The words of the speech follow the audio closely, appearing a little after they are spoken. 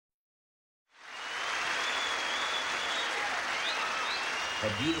A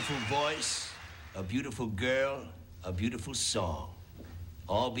beautiful voice, a beautiful girl, a beautiful song.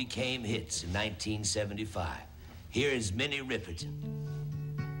 All became hits in 1975. Here is Minnie Riperton.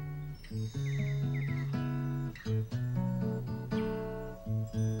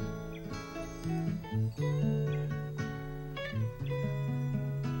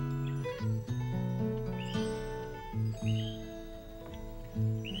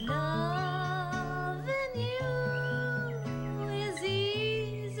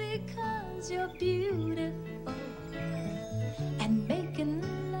 You're beautiful, and making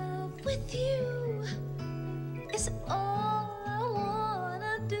love with you is all I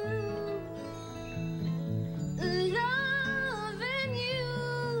wanna do. Loving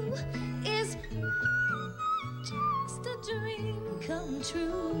you is just a dream come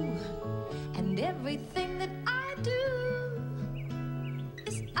true, and everything that I do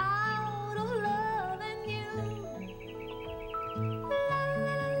is out of loving you.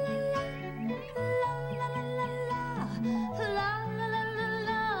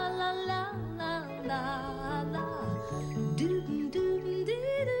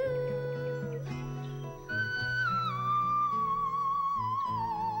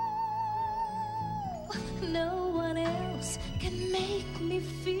 No one else can make me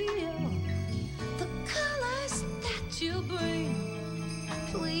feel the colors that you bring.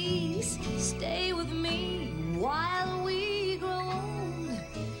 Please stay with me while we grow old,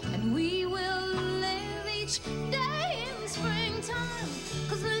 and we will live each day in springtime,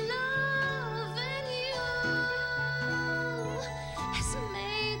 'cause loving you has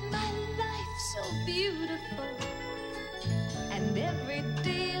made my life so beautiful, and every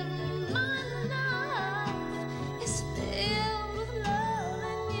day of my